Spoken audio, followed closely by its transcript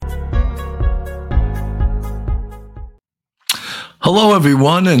Hello,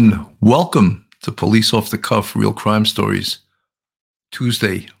 everyone, and welcome to Police Off the Cuff Real Crime Stories.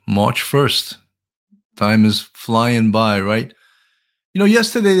 Tuesday, March 1st. Time is flying by, right?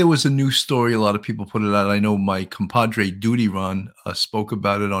 Yesterday there was a news story. A lot of people put it out. I know my compadre Duty Ron spoke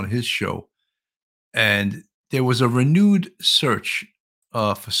about it on his show. And there was a renewed search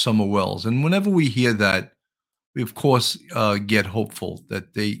for Summer Wells. And whenever we hear that, we, of course, get hopeful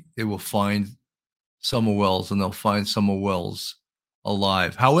that they will find Summer Wells and they'll find Summer Wells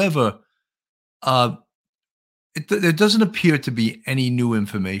alive. However, uh, there doesn't appear to be any new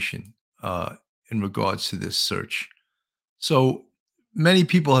information in regards to this search. So many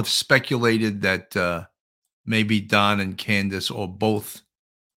people have speculated that maybe Don and Candace or both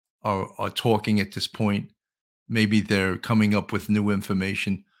are talking at this point. Maybe they're coming up with new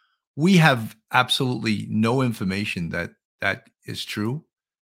information. We have absolutely no information that that is true.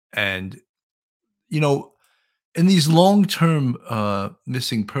 And, you know, in these long-term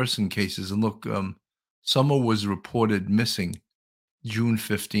missing person cases, and look, Summer was reported missing June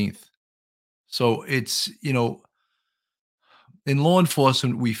 15th. So it's, in law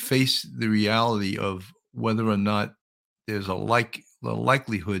enforcement, we face the reality of whether or not there's a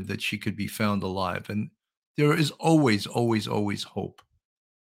likelihood that she could be found alive. And there is always, always, always hope.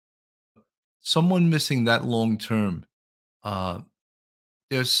 Someone missing that long term, uh,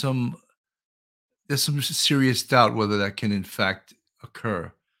 there's some serious doubt whether that can in fact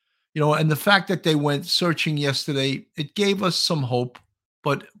occur. And the fact that they went searching yesterday, it gave us some hope,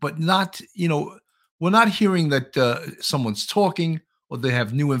 but not, we're not hearing that someone's talking or they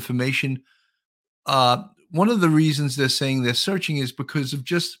have new information. One of the reasons they're saying they're searching is because of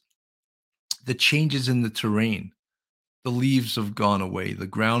just the changes in the terrain. The leaves have gone away, the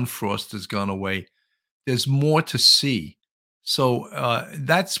ground frost has gone away. There's more to see. So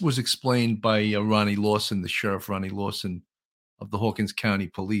that was explained by Ronnie Lawson, the sheriff Ronnie Lawson of the Hawkins County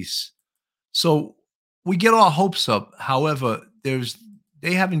Police. So we get our hopes up. However,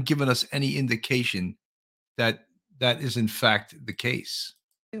 they haven't given us any indication that that is in fact the case.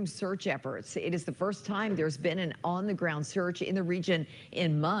 Search efforts. It is the first time there's been an on-the-ground search in the region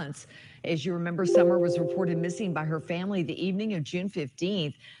in months. As you remember, Summer was reported missing by her family the evening of June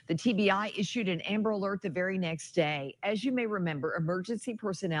 15th. The TBI issued an Amber Alert the very next day. As you may remember, emergency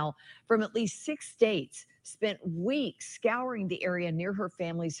personnel from at least 6 states spent weeks scouring the area near her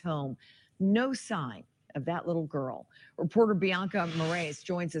family's home. No sign of that little girl. Reporter Bianca Moraes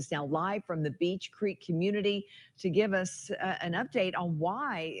joins us now live from the Beech Creek community to give us an update on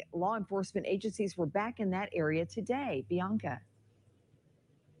why law enforcement agencies were back in that area today. Bianca.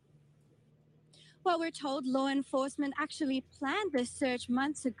 Well, we're told law enforcement actually planned this search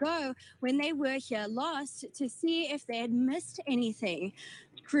months ago when they were here last to see if they had missed anything.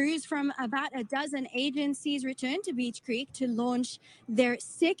 Crews from about a dozen agencies returned to Beech Creek to launch their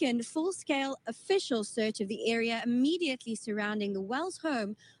second full-scale official search of the area immediately surrounding the Wells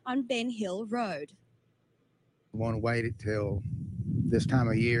home on Ben Hill Road. We want to wait until this time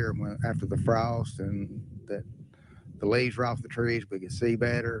of year after the frost and that the leaves are off the trees, we can see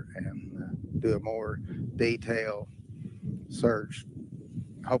better and do a more detailed search,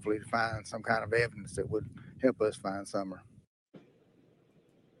 hopefully to find some kind of evidence that would help us find Summer.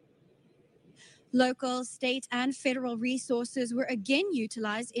 Local, state, and federal resources were again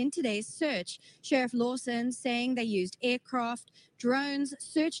utilized in today's search. Sheriff Lawson saying they used aircraft, drones,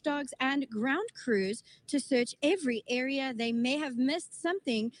 search dogs, and ground crews to search every area. They may have missed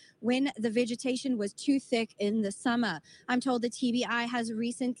something when the vegetation was too thick in the summer. I'm told the TBI has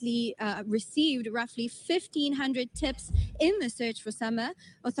recently received roughly 1,500 tips in the search for Summer.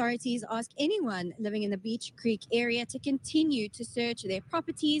 Authorities ask anyone living in the Beech Creek area to continue to search their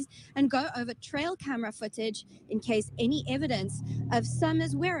properties and go over trail camera footage in case any evidence of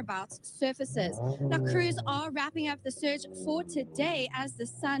Summer's whereabouts surfaces. Now, crews are wrapping up the search for today as the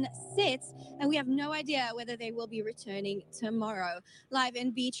sun sets, and we have no idea whether they will be returning tomorrow. Live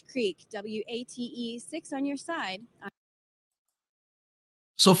in Beech Creek, WATE 6 on your side.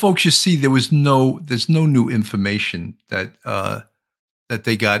 So, folks, you see, there's no new information that that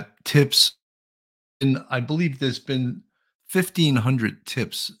they got tips, and I believe there's been 1,500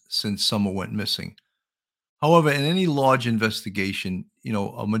 tips since Summer went missing. However, in any large investigation,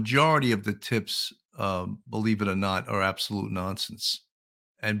 a majority of the tips, believe it or not, are absolute nonsense.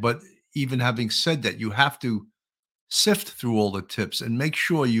 But even having said that, you have to sift through all the tips and make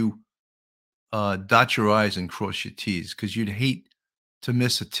sure you dot your I's and cross your T's, because you'd hate to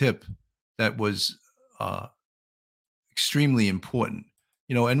miss a tip that was extremely important.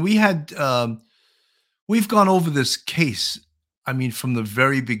 And we've gone over this case, I mean, from the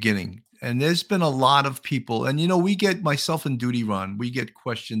very beginning. And there's been a lot of people, and we get, myself and Duty Ron, we get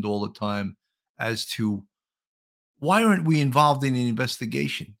questioned all the time as to why aren't we involved in an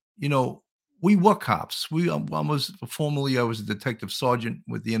investigation? We were cops. I was formerly, I was a detective sergeant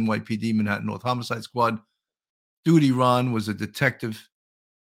with the NYPD Manhattan North Homicide Squad. Duty Ron was a detective,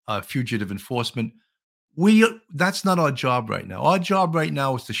 fugitive enforcement. That's not our job right now. Our job right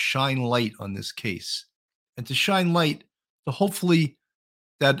now is to shine light on this case, and to shine light to hopefully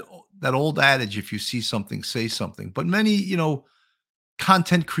that old adage, if you see something, say something. But many,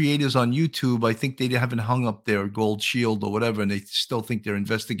 content creators on YouTube, I think they haven't hung up their gold shield or whatever, and they still think they're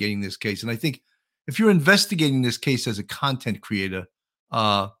investigating this case. And I think if you're investigating this case as a content creator,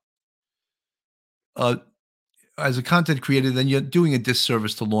 uh, uh, then you're doing a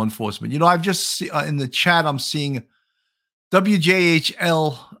disservice to law enforcement. I've just in the chat, I'm seeing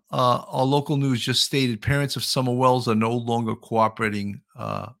WJHL, our local news, just stated parents of Summer Wells are no longer cooperating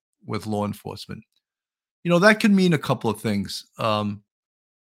with law enforcement. That could mean a couple of things.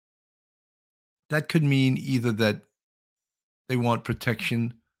 That could mean either that they want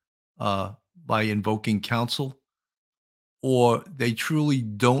protection by invoking counsel, or they truly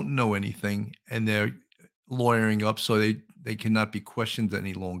don't know anything and they're lawyering up so they cannot be questioned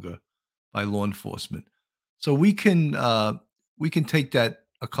any longer by law enforcement. So we can take that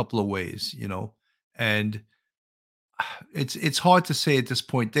a couple of ways, and it's hard to say at this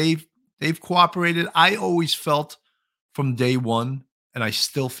point. They've cooperated. I always felt from day one, and I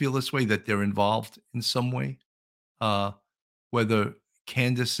still feel this way, that they're involved in some way. Whether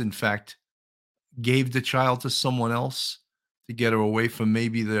Candace, in fact, gave the child to someone else to get her away from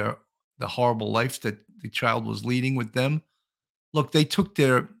maybe the horrible life that the child was leading with them. Look, they took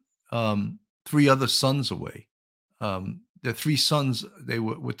their 3 other sons away. Their 3 sons, they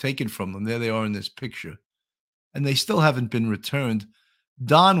were taken from them. There they are in this picture, and they still haven't been returned.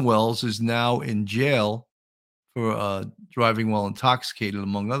 Don Wells is now in jail for driving while intoxicated,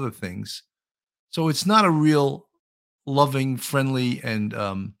 among other things. So it's not a real loving, friendly,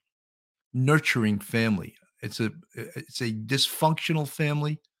 and nurturing family. It's a dysfunctional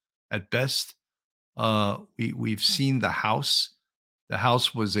family at best. We've seen the house. The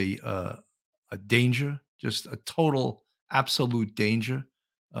house was a danger, just a total, absolute danger.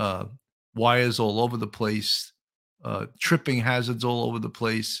 Wires all over the place, tripping hazards all over the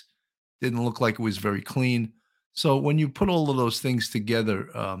place. Didn't look like it was very clean. So when you put all of those things together,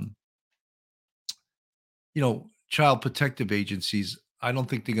 child protective agencies, I don't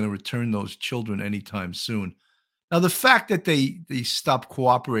think they're going to return those children anytime soon. Now, the fact that they stopped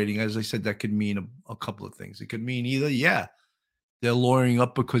cooperating, as I said, that could mean a couple of things. It could mean either, they're lawyering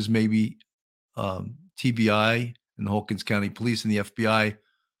up because maybe TBI and the Hawkins County Police and the FBI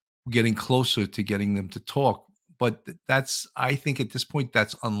were getting closer to getting them to talk. But I think at this point,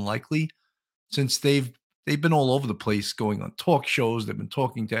 that's unlikely, since they've been all over the place, going on talk shows. They've been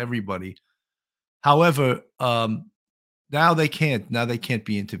talking to everybody. However, now they can't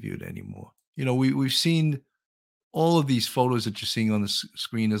be interviewed anymore. We've seen all of these photos that you're seeing on the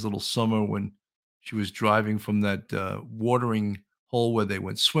screen as little Summer when she was driving from that watering hole where they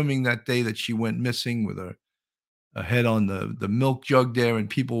went swimming that day that she went missing, with her head on the milk jug there. And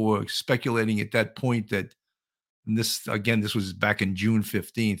people were speculating at that point that, and this was back in June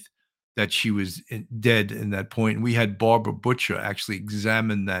 15th, that she was dead in that point. And we had Barbara Butcher actually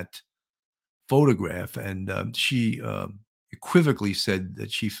examine that photograph, and she equivocally said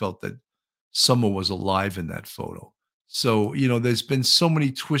that she felt that Summer was alive in that photo. So, there's been so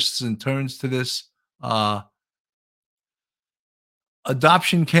many twists and turns to this.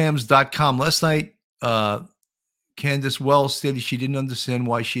 Adoptioncams.com. Last night, Candace Wells stated she didn't understand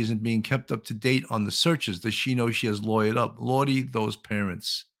why she isn't being kept up to date on the searches. Does she know she has lawyered up? Lordy, those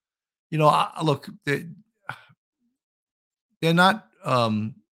parents. Look, they're not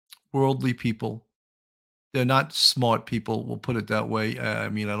worldly people. They're not smart people. We'll put it that way. I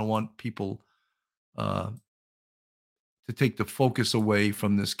don't want people to take the focus away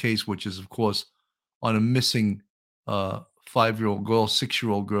from this case, which is, of course, on a missing 5-year-old girl,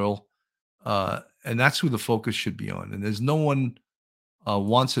 6-year-old girl. And that's who the focus should be on. And there's no one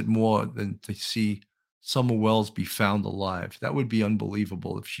wants it more than to see Summer Wells be found alive. That would be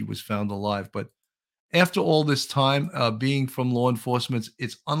unbelievable if she was found alive. But after all this time, being from law enforcement,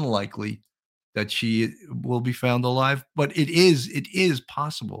 it's unlikely that she will be found alive. But it is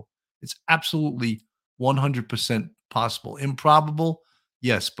possible. It's absolutely 100% possible. Improbable,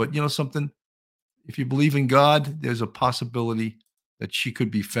 yes. But something, if you believe in God, there's a possibility that she could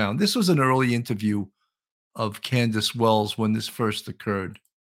be found. This was an early interview of Candace Wells when this first occurred.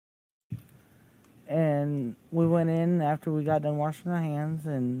 And we went in after we got done washing our hands,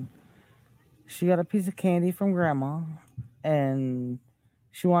 and she got a piece of candy from grandma, and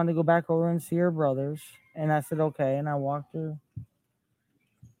she wanted to go back over and see her brothers. And I said, okay. And I walked her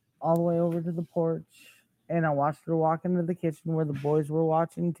all the way over to the porch, and I watched her walk into the kitchen where the boys were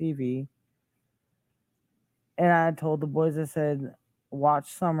watching TV. And I told the boys, I said,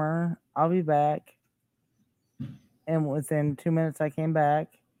 watch Summer. I'll be back. And within 2 minutes, I came back.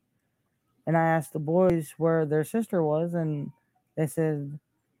 And I asked the boys where their sister was, and they said,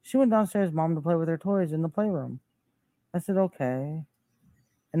 she went downstairs, Mom, to play with her toys in the playroom. I said, okay.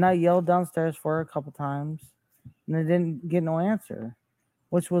 And I yelled downstairs for her a couple times, and I didn't get no answer,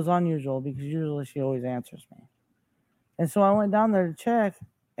 which was unusual because usually she always answers me. And so I went down there to check,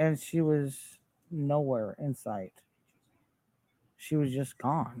 and she was nowhere in sight. She was just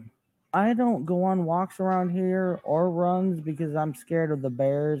gone. I don't go on walks around here or runs because I'm scared of the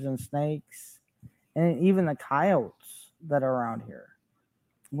bears and snakes and even the coyotes that are around here.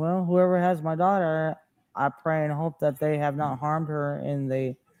 Well, whoever has my daughter, I pray and hope that they have not harmed her and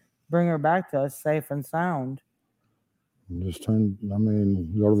they bring her back to us safe and sound. Just go to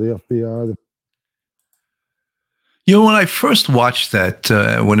the FBI. You know, when I first watched that,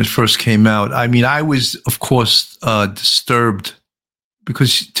 when it first came out, I mean, I was, of course, disturbed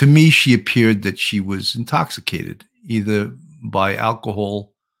because to me, she appeared that she was intoxicated, either by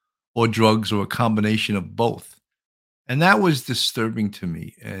alcohol or drugs or a combination of both. And that was disturbing to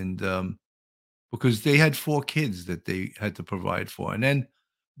me. And because they had 4 kids that they had to provide for. And then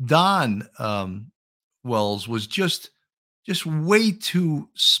Don Wells was just way too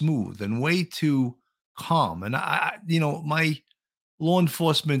smooth and way too calm. And my law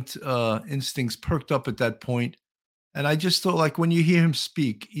enforcement instincts perked up at that point. And I just thought, like, when you hear him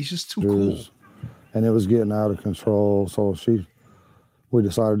speak, he's just too cool. And it was getting out of control. So we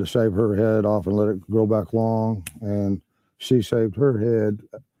decided to shave her head off and let it grow back long. And she shaved her head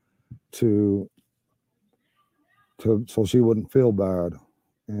so she wouldn't feel bad.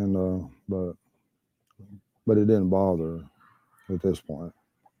 And but it didn't bother her at this point.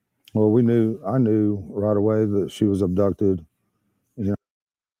 Well, I knew right away that she was abducted.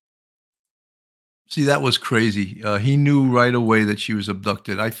 See, that was crazy. He knew right away that she was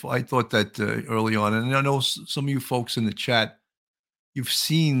abducted. I thought that early on. And I know some of you folks in the chat, you've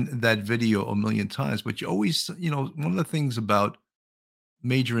seen that video a million times, but you always, one of the things about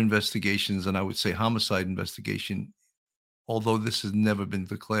major investigations, and I would say homicide investigation, although this has never been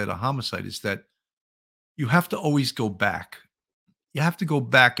declared a homicide, is that you have to always go back. You have to go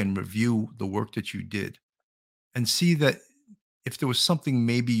back and review the work that you did and see that if there was something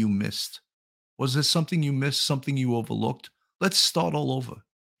maybe you missed. Was there something you missed, something you overlooked? Let's start all over,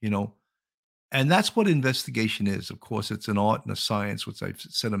 And that's what investigation is. Of course, it's an art and a science, which I've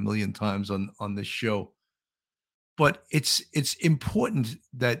said a million times on this show. But it's important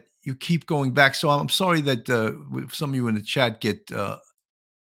that you keep going back. So I'm sorry that some of you in the chat get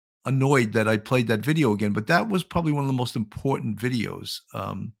annoyed that I played that video again, but that was probably one of the most important videos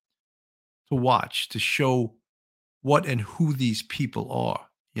to watch, to show what and who these people are.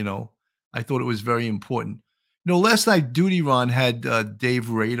 I thought it was very important. Last night Duty Ron had Dave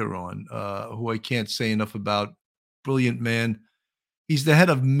Rader on, who I can't say enough about. Brilliant man. He's the head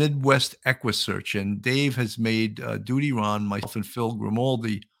of Midwest EquiSearch, and Dave has made Duty Ron, myself, and Phil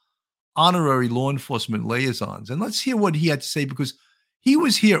Grimaldi honorary law enforcement liaisons. And let's hear what he had to say, because he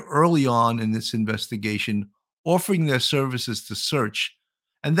was here early on in this investigation, offering their services to search,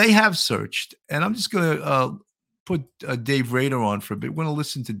 and they have searched. And I'm just going to put Dave Rader on for a bit. We're going to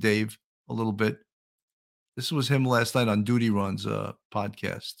listen to Dave a little bit. This was him last night on Duty Ron's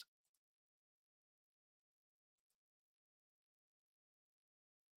podcast.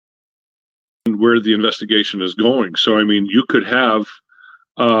 Where the investigation is going. So, I mean, you could have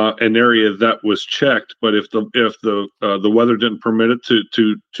an area that was checked, but if the weather didn't permit it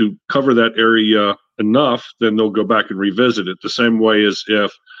to cover that area enough, then they'll go back and revisit it. The same way as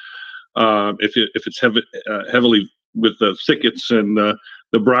if it's heavily with the thickets and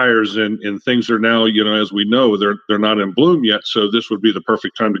the briars and things are now, as we know, they're not in bloom yet. So this would be the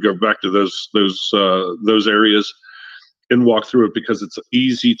perfect time to go back to those areas and walk through it, because it's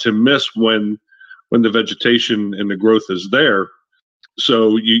easy to miss when the vegetation and the growth is there.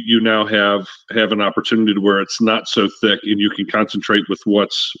 So you now have an opportunity to where it's not so thick, and you can concentrate with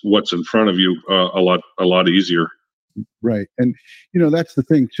what's in front of you a lot easier. Right. And, that's the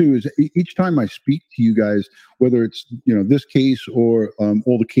thing, too, is each time I speak to you guys, whether it's, this case or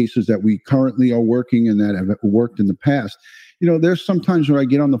all the cases that we currently are working and that have worked in the past, there's sometimes when I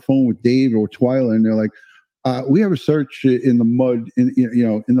get on the phone with Dave or Twyla and they're like, We have a search in the mud,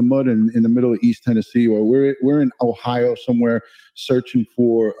 in the mud in the middle of East Tennessee, or we're in Ohio somewhere, searching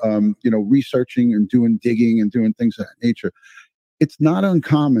for, researching and doing digging and doing things of that nature. It's not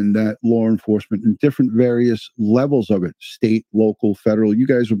uncommon that law enforcement in different various levels of it, state, local, federal. You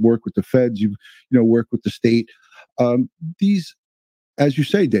guys have worked with the feds. You've worked with the state. These, as you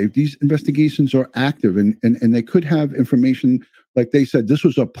say, Dave, these investigations are active, and they could have information. Like they said, this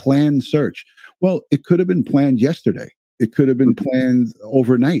was a planned search. Well, it could have been planned yesterday. It could have been planned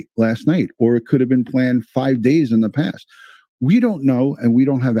overnight, last night, or it could have been planned 5 days in the past. We don't know, and we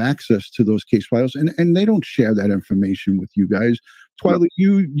don't have access to those case files, and they don't share that information with you guys. Twyla,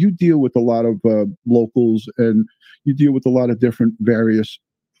 you deal with a lot of locals, and you deal with a lot of different various,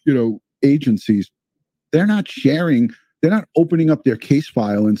 agencies. They're not sharing. They're not opening up their case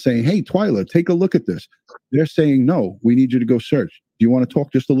file and saying, "Hey, Twyla, take a look at this." They're saying, "No, we need you to go search." Do you want to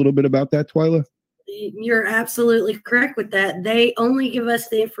talk just a little bit about that, Twyla? You're absolutely correct with that. They only give us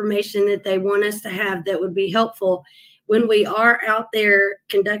the information that they want us to have that would be helpful when we are out there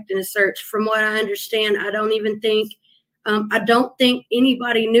conducting a search. From what I understand, I don't think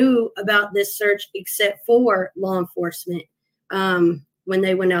anybody knew about this search except for law enforcement when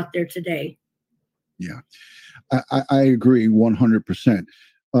they went out there today. Yeah, I agree 100%.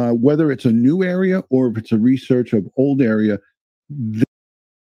 Whether it's a new area or if it's a research of old area.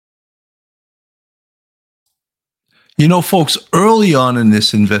 Folks, early on in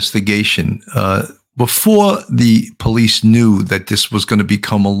this investigation, before the police knew that this was going to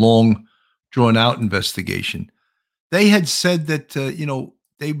become a long, drawn-out investigation, they had said that,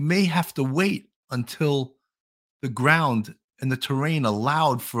 they may have to wait until the ground and the terrain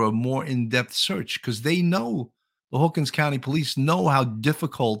allowed for a more in-depth search, because they know, the Hawkins County Police know how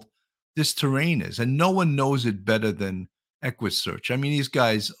difficult this terrain is, and no one knows it better than EquuSearch. I mean, these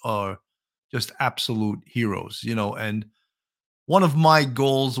guys are just absolute heroes, and one of my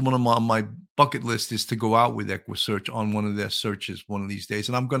goals, one of my bucket list is to go out with EquuSearch on one of their searches one of these days,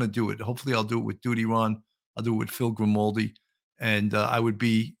 and I'm going to do it. Hopefully I'll do it with Duty Ron. I'll do it with Phil Grimaldi, and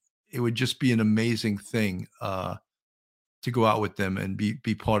it would just be an amazing thing to go out with them and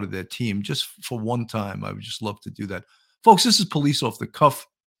be part of their team just for one time. I would just love to do that. Folks, this is Police Off the Cuff,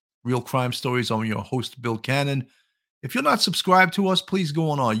 Real Crime Stories. I'm your host, Bill Cannon. If you're not subscribed to us, please go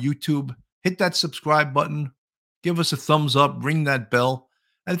on our YouTube, hit that subscribe button, give us a thumbs up, ring that bell.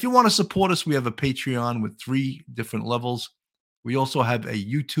 And if you want to support us, we have a Patreon with 3 different levels. We also have a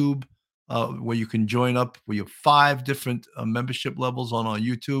YouTube where you can join up. We have 5 different membership levels on our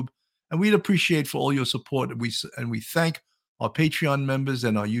YouTube. And we'd appreciate for all your support. And we thank our Patreon members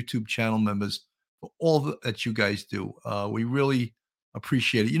and our YouTube channel members for all that you guys do. We really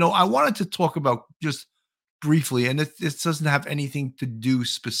appreciate it. I wanted to talk about just briefly, and it doesn't have anything to do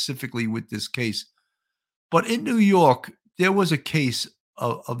specifically with this case, but in New York, there was a case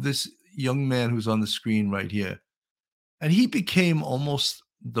of this young man who's on the screen right here, and he became almost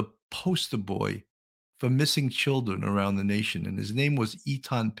the poster boy for missing children around the nation, and his name was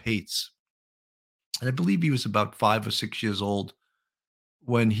Etan Pates, and I believe he was about 5 or 6 years old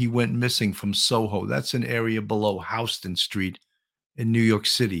when he went missing from Soho. That's an area below Houston Street in New York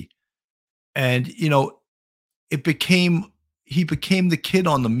City, and he became the kid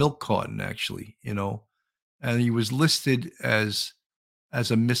on the milk carton, actually, and he was listed as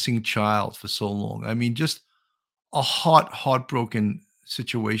a missing child for so long. I mean, just a heartbroken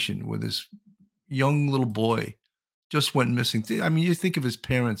situation where this young little boy just went missing. I mean, you think of his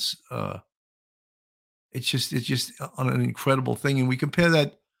parents, it's just an incredible thing. And we compare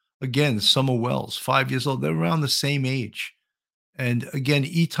that again, Summer Wells, 5 years old, they're around the same age. And again,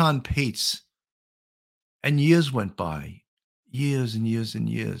 Etan Pates, and years went by, years and years and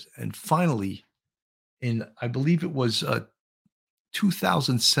years. And finally, I believe it was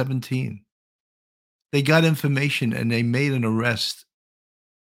 2017, they got information and they made an arrest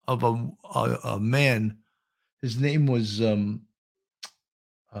of a man. His name was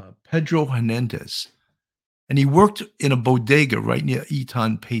Pedro Hernandez, and he worked in a bodega right near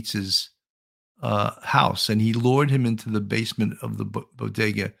Etan Pates's house, and he lured him into the basement of the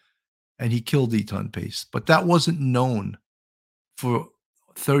bodega, and he killed Etan Pates. But that wasn't known for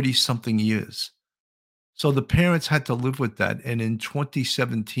 30-something years. So the parents had to live with that. And in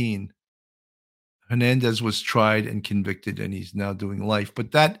 2017, Hernandez was tried and convicted, and he's now doing life.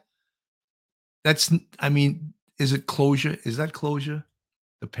 But that's, I mean, is it closure? Is that closure?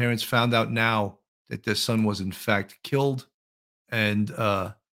 The parents found out now that their son was in fact killed and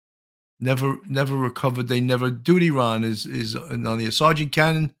never recovered. They never. Duty Ron is on the Sergeant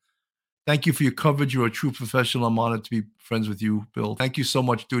Cannon. Thank you for your coverage. You're a true professional. I'm honored to be friends with you, Bill. Thank you so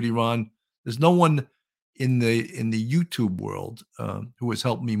much, Duty Ron. There's no one in the YouTube world who has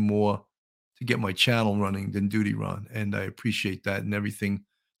helped me more to get my channel running than Duty Ron, and I appreciate that and everything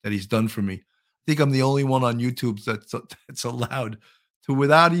that he's done for me. I think I'm the only one on YouTube that's allowed to,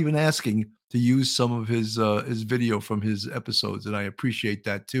 without even asking, to use some of his video from his episodes, and I appreciate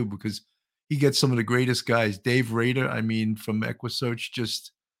that too, because he gets some of the greatest guys. Dave Rader, I mean, from EquiSearch,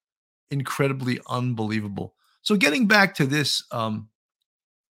 just incredibly unbelievable. So getting back to this,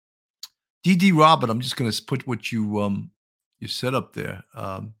 DD Robert, I'm just going to put what you set up there.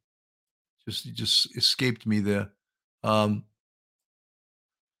 Just escaped me there.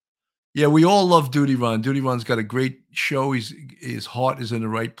 Yeah, we all love Duty Ron. Duty Ron's got a great show. His heart is in the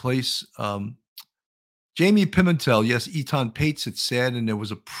right place. Jamie Pimentel, yes, Eton Pates, it's sad, and there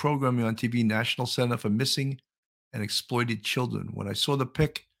was a programming on TV, National Center for Missing and Exploited Children. When I saw the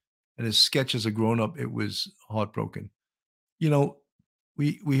pic and his sketch as a grown-up, it was heartbroken. You know,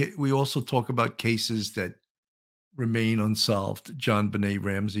 we also talk about cases that remain unsolved. John Benet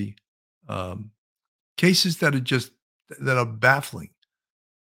Ramsey, cases that are baffling.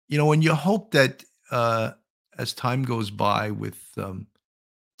 You know, and you hope that as time goes by with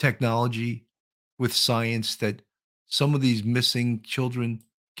technology, with science, that some of these missing children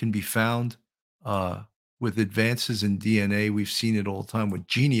can be found. With advances in DNA, we've seen it all the time with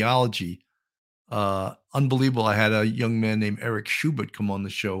genealogy. Unbelievable. I had a young man named Eric Schubert come on the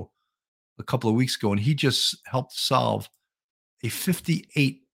show a couple of weeks ago, and he just helped solve a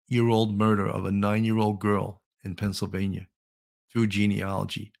 58-year-old murder of a 9-year-old girl in Pennsylvania through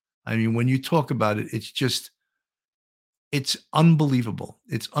genealogy. I mean, when you talk about it, it's unbelievable.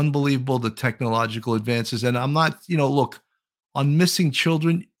 It's unbelievable, the technological advances. And I'm not, look, on missing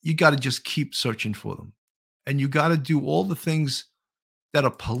children, you got to just keep searching for them. And you got to do all the things that are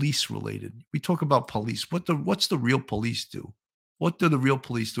police related. We talk about police. What's the real police do? What do the real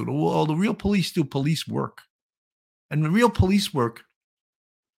police do? Well, the real police do police work. And the real police work,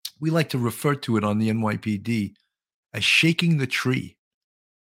 we like to refer to it on the NYPD as shaking the tree.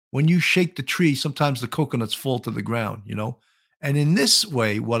 When you shake the tree, sometimes the coconuts fall to the ground, And in this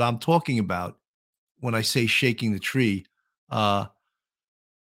way, what I'm talking about when I say shaking the tree, Marlena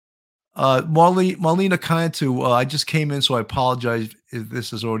Kayantu, I just came in, so I apologize if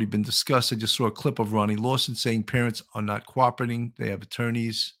this has already been discussed. I just saw a clip of Ronnie Lawson saying parents are not cooperating. They have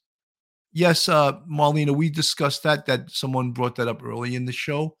attorneys. Yes, Marlena, we discussed that someone brought that up early in the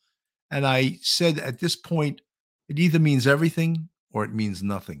show. And I said at this point, it either means everything or it means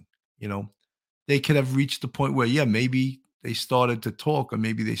nothing. They could have reached the point where, yeah, maybe they started to talk, or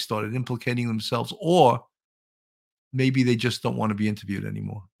maybe they started implicating themselves, or maybe they just don't want to be interviewed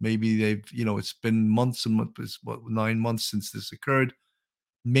anymore. Maybe they've, it's been months and months, 9 months since this occurred.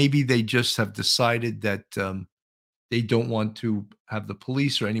 Maybe they just have decided that they don't want to have the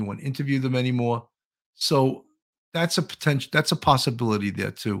police or anyone interview them anymore. So that's a possibility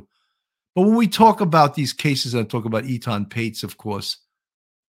there too. But when we talk about these cases, and I talk about Eton Pates, of course,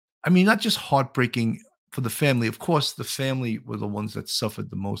 I mean, not just heartbreaking for the family. Of course, the family were the ones that suffered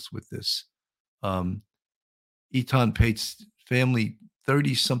the most with this. Eton Pates' family,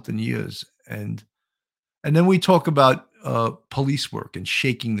 30-something years. And then we talk about police work and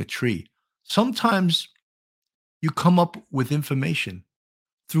shaking the tree. Sometimes you come up with information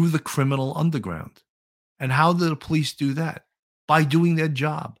through the criminal underground. And how do the police do that? By doing their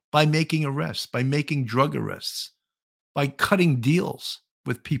job, by making arrests, by making drug arrests, by cutting deals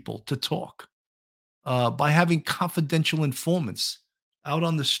with people to talk, by having confidential informants out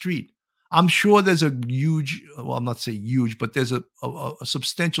on the street. I'm sure there's a huge, well, I'm not saying huge, but there's a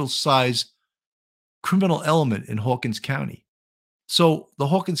substantial size criminal element in Hawkins County. So the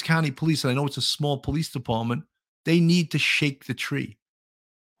Hawkins County Police, and I know it's a small police department, they need to shake the tree.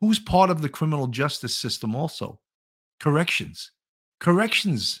 Who's part of the criminal justice system also? Corrections.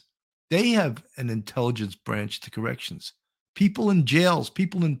 Corrections, they have an intelligence branch to corrections. People in jails,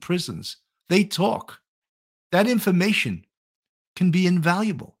 people in prisons, they talk. That information can be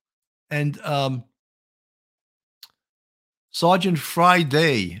invaluable. And Sergeant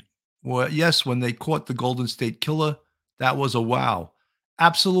Friday, well, yes, when they caught the Golden State Killer, that was a wow.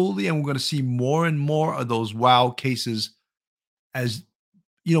 Absolutely. And we're going to see more and more of those wow cases as,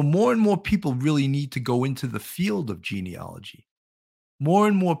 more and more people really need to go into the field of genealogy. More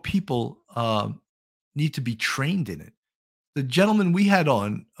and more people need to be trained in it. The gentleman we had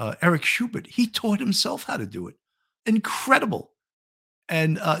on, Eric Schubert, he taught himself how to do it. Incredible.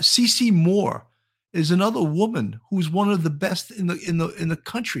 And CeCe Moore is another woman who's one of the best in the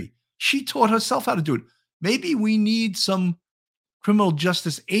country. She taught herself how to do it. Maybe we need some criminal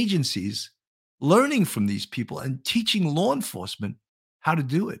justice agencies learning from these people and teaching law enforcement how to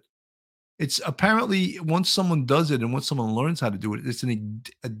do it. It's apparently once someone does it and once someone learns how to do it, it's an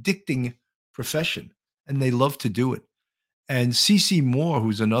addicting profession, and they love to do it. And CC Moore,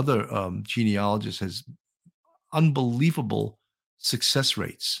 who's another genealogist, has unbelievable success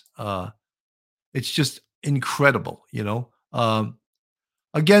rates. It's just incredible, you know.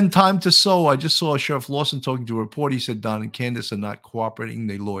 Again, time to sow. I just saw Sheriff Lawson talking to a reporter. He said Don and Candace are not cooperating.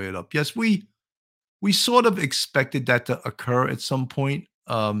 They lawyered up. Yes, we sort of expected that to occur at some point.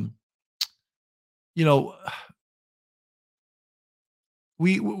 You know,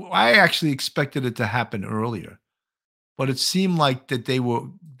 I actually expected it to happen earlier, but it seemed like that they were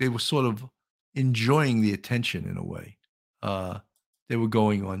sort of enjoying the attention in a way. They were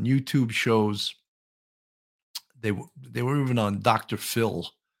going on YouTube shows. They were even on Dr. Phil.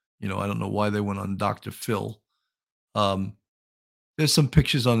 You know, I don't know why they went on Dr. Phil. There's some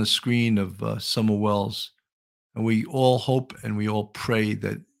pictures on the screen of Summer Wells, and we all hope and we all pray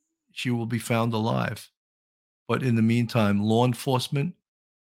that she will be found alive. But in the meantime, law enforcement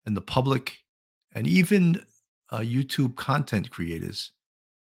and the public and even YouTube content creators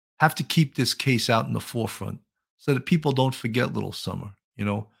have to keep this case out in the forefront so that people don't forget Little Summer, you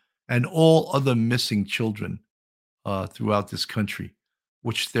know, and all other missing children throughout this country,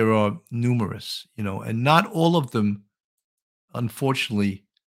 which there are numerous, you know, and not all of them, unfortunately,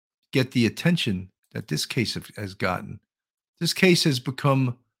 get the attention that this case has gotten. This case has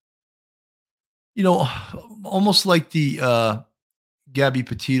become, you know, almost like the Gabby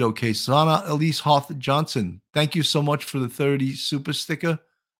Petito case. Zana Elise Hoth Johnson, thank you so much for the 30 super sticker.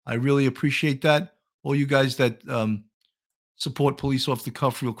 I really appreciate that. All you guys that support Police Off the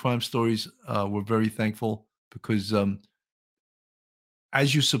Cuff, Real Crime Stories, we're very thankful because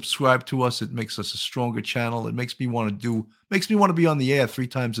as you subscribe to us, it makes us a stronger channel. It makes me want to be on the air 3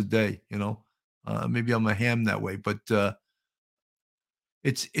 times a day, you know. Maybe I'm a ham that way, but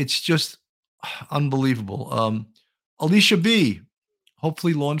it's just unbelievable. Alicia B,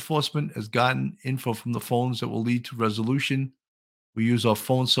 hopefully law enforcement has gotten info from the phones that will lead to resolution. We use our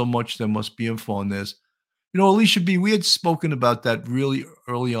phones so much, there must be info on this. You know, Alicia B, we had spoken about that really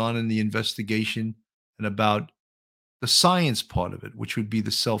early on in the investigation and about the science part of it, which would be the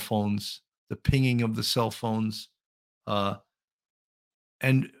cell phones, the pinging of the cell phones,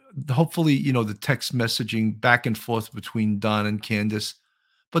 and hopefully, you know, the text messaging back and forth between Don and Candace.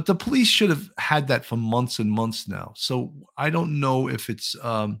 But the police should have had that for months and months now. So I don't know if it's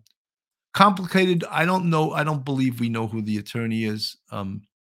complicated. I don't know. I don't believe we know who the attorney is.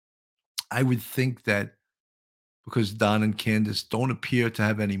 I would think that because Don and Candace don't appear to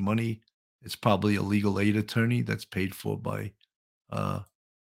have any money, it's probably a legal aid attorney that's paid for by the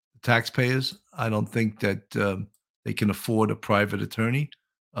taxpayers. I don't think that they can afford a private attorney.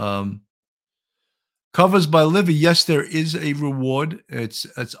 Covers by Livy. Yes, there is a reward. It's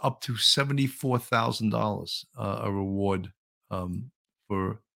up to $74,000 a reward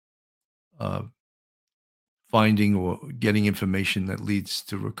for finding or getting information that leads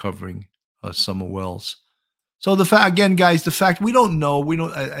to recovering Summer Wells. So the fact, again, guys, the fact we don't know,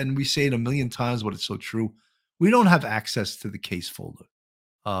 and we say it a million times, but it's so true. We don't have access to the case folder.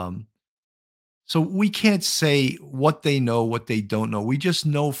 So we can't say what they know, what they don't know. We just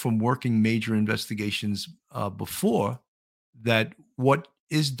know from working major investigations before that what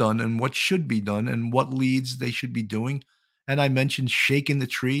is done and what should be done and what leads they should be doing. And I mentioned shaking the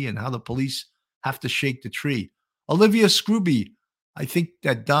tree and how the police have to shake the tree. Olivia Scrooby, I think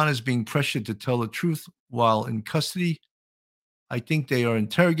that Don is being pressured to tell the truth while in custody. I think they are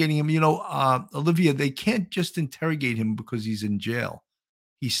interrogating him. You know, Olivia, they can't just interrogate him because he's in jail.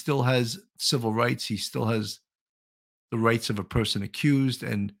 He still has civil rights. He still has the rights of a person accused.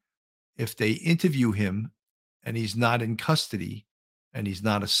 And if they interview him and he's not in custody and he's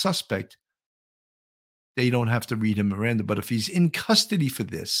not a suspect, they don't have to read him Miranda. But if he's in custody for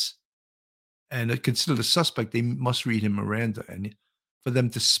this and are considered a suspect, they must read him Miranda. And for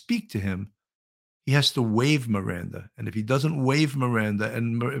them to speak to him, he has to waive Miranda. And if he doesn't waive Miranda,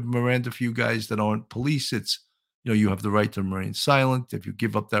 and Miranda for you guys that aren't police, it's, you know, you have the right to remain silent. If you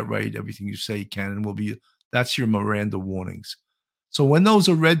give up that right, everything you say can and will be, that's your Miranda warnings. So when those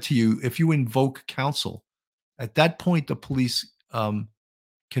are read to you, if you invoke counsel, at that point, the police can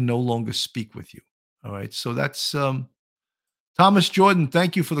no longer speak with you. All right. So that's Thomas Jordan.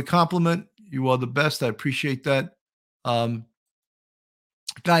 Thank you for the compliment. You are the best. I appreciate that.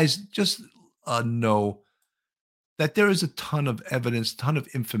 Guys, just know that there is a ton of evidence, ton of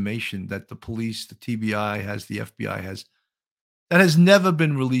information that the police, the TBI has, the FBI has, that has never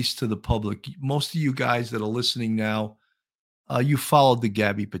been released to the public. Most of you guys that are listening now, you followed the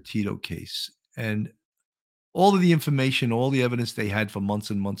Gabby Petito case. And all of the information, all the evidence they had for months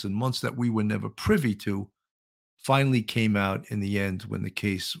and months and months that we were never privy to finally came out in the end when the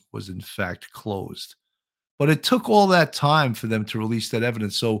case was in fact closed. But it took all that time for them to release that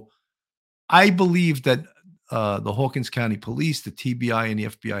evidence. So I believe that the Hawkins County Police, the TBI, and the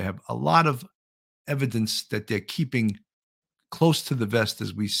FBI have a lot of evidence that they're keeping close to the vest,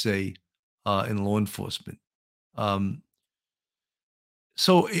 as we say in law enforcement.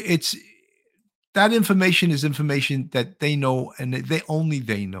 So it's that information is information that they know, and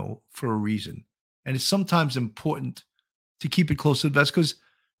they know for a reason. And it's sometimes important to keep it close to the vest because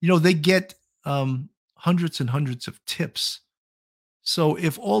they get hundreds and hundreds of tips. So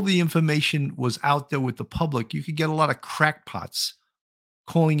if all the information was out there with the public, you could get a lot of crackpots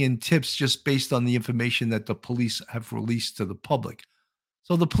calling in tips just based on the information that the police have released to the public.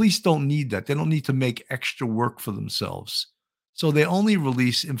 So the police don't need that. They don't need to make extra work for themselves. So they only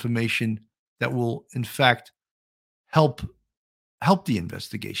release information that will, in fact, help the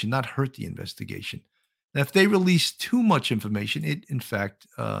investigation, not hurt the investigation. And if they release too much information, it, in fact,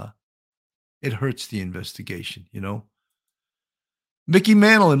 it hurts the investigation, Mickey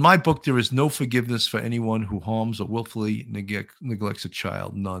Mantle, in my book, there is no forgiveness for anyone who harms or willfully neglects a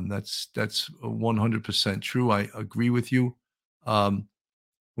child. None. That's 100% true. I agree with you.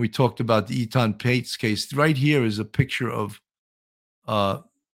 We talked about the Eton Pates case. Right here is a picture of a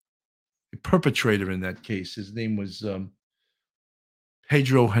perpetrator in that case. His name was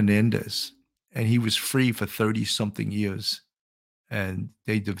Pedro Hernandez, and he was free for 30-something years. And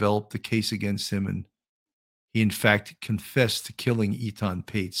they developed the case against him, and he, in fact, confessed to killing Eton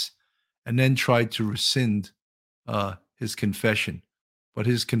Pates and then tried to rescind his confession. But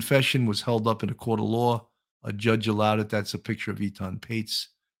his confession was held up in a court of law. A judge allowed it. That's a picture of Eton Pates,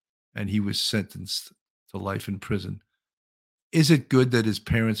 and he was sentenced to life in prison. Is it good that his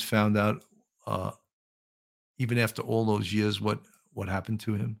parents found out, even after all those years, what happened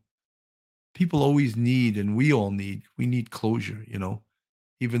to him? People always need, and we all need, closure,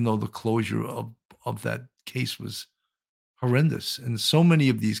 even though the closure of that case was horrendous. And so many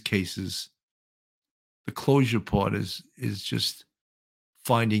of these cases, the closure part is just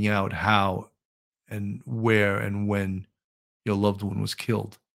finding out how and where and when your loved one was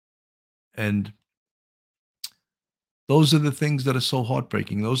killed. And those are the things that are so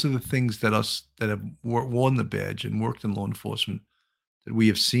heartbreaking. Those are the things that us that have worn the badge and worked in law enforcement that we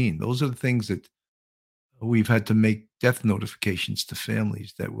have seen. Those are the things that we've had to make death notifications to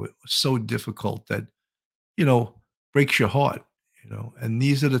families that were so difficult that, breaks your heart, and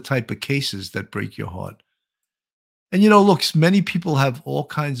these are the type of cases that break your heart. And, look, many people have all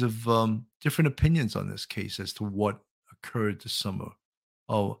kinds of different opinions on this case as to what occurred to Summer.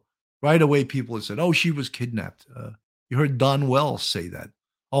 Oh, right away, people have said, oh, she was kidnapped. You heard Don Wells say that.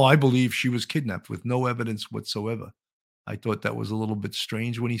 Oh, I believe she was kidnapped with no evidence whatsoever. I thought that was a little bit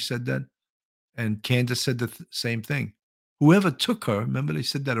strange when he said that. And Candace said the same thing. Whoever took her, remember they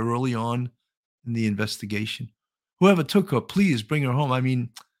said that early on in the investigation, whoever took her, please bring her home. I mean,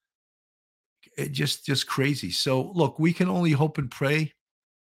 it just crazy. So look, we can only hope and pray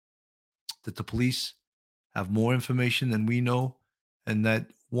that the police have more information than we know, and that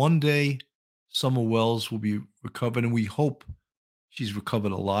one day Summer Wells will be recovered, and we hope she's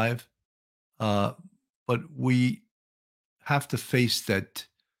recovered alive. But we have to face that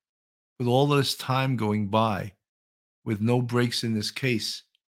with all of this time going by, with no breaks in this case,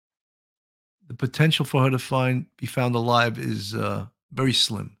 the potential for her to be found alive is very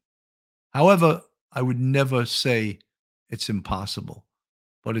slim. However, I would never say it's impossible,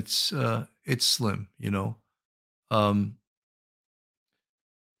 but it's slim, You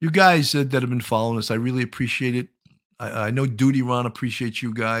guys that have been following us, I really appreciate it. I know Duty Ron appreciates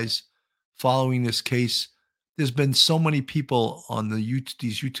you guys following this case. There's been so many people on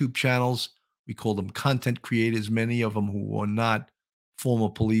these YouTube channels. We call them content creators, many of them who are not former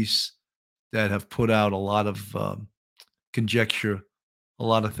police, that have put out a lot of conjecture, a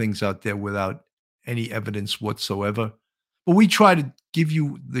lot of things out there without any evidence whatsoever. But we try to give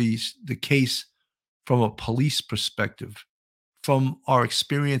you the case from a police perspective, from our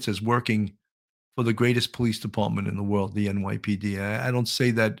experience as working for the greatest police department in the world, the NYPD. I don't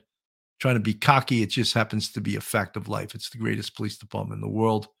say that trying to be cocky. It just happens to be a fact of life. It's the greatest police department in the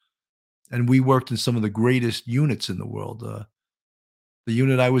world. And we worked in some of the greatest units in the world. The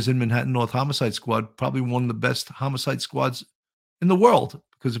unit I was in, Manhattan North Homicide Squad, probably one of the best homicide squads in the world,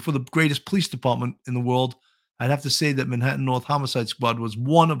 because for the greatest police department in the world, I'd have to say that Manhattan North Homicide Squad was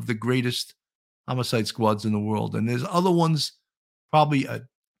one of the greatest homicide squads in the world. And there's other ones probably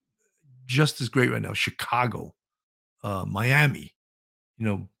just as great right now. Chicago, Miami,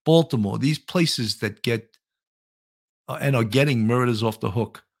 Baltimore, these places that get and are getting murders off the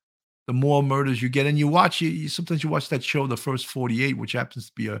hook. The more murders you get, and you watch, sometimes you watch that show, The First 48, which happens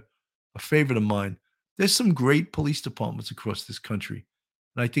to be a favorite of mine. There's some great police departments across this country.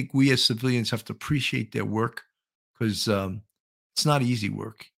 And I think we as civilians have to appreciate their work because it's not easy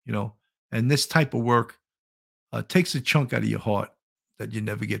work, and this type of work takes a chunk out of your heart that you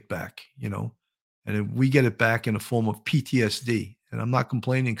never get back, and if we get it back in a form of PTSD. And I'm not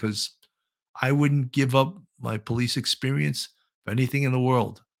complaining because I wouldn't give up my police experience for anything in the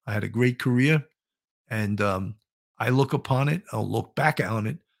world. I had a great career, and I look upon it, I'll look back on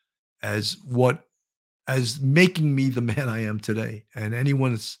it as making me the man I am today. And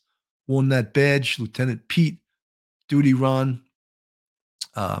anyone that's worn that badge, Lieutenant Pete, Duty Ron,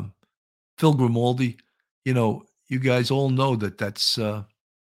 Phil Grimaldi, you guys all know that's the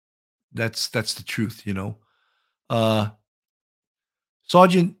truth,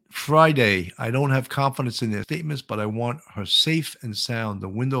 Sergeant Friday, I don't have confidence in their statements, but I want her safe and sound. The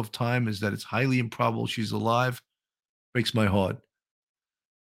window of time is that it's highly improbable she's alive. Breaks my heart.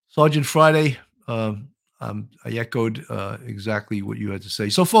 Sergeant Friday, I echoed exactly what you had to say.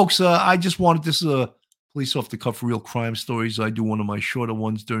 So, folks, this is a police off the cuff real crime stories. I do one of my shorter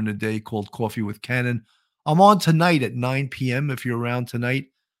ones during the day called Coffee with Cannon. I'm on tonight at 9 p.m. if you're around tonight.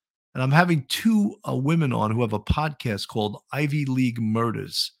 And I'm having two women on who have a podcast called Ivy League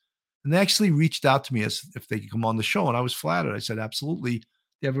Murders. And they actually reached out to me as if they could come on the show. And I was flattered. I said, absolutely.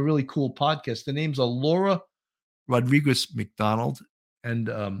 They have a really cool podcast. Their names are Laura Rodriguez McDonald and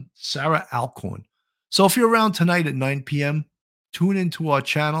Sarah Alcorn. So if you're around tonight at 9 p.m., tune into our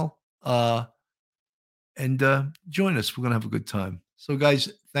channel and join us. We're going to have a good time. So,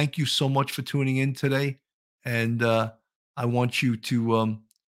 guys, thank you so much for tuning in today. And I want you to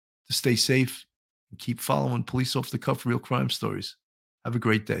stay safe and keep following Police Off the Cuff Real Crime Stories. Have a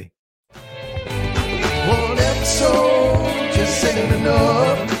great day. One episode just ain't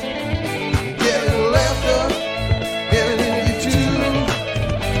enough.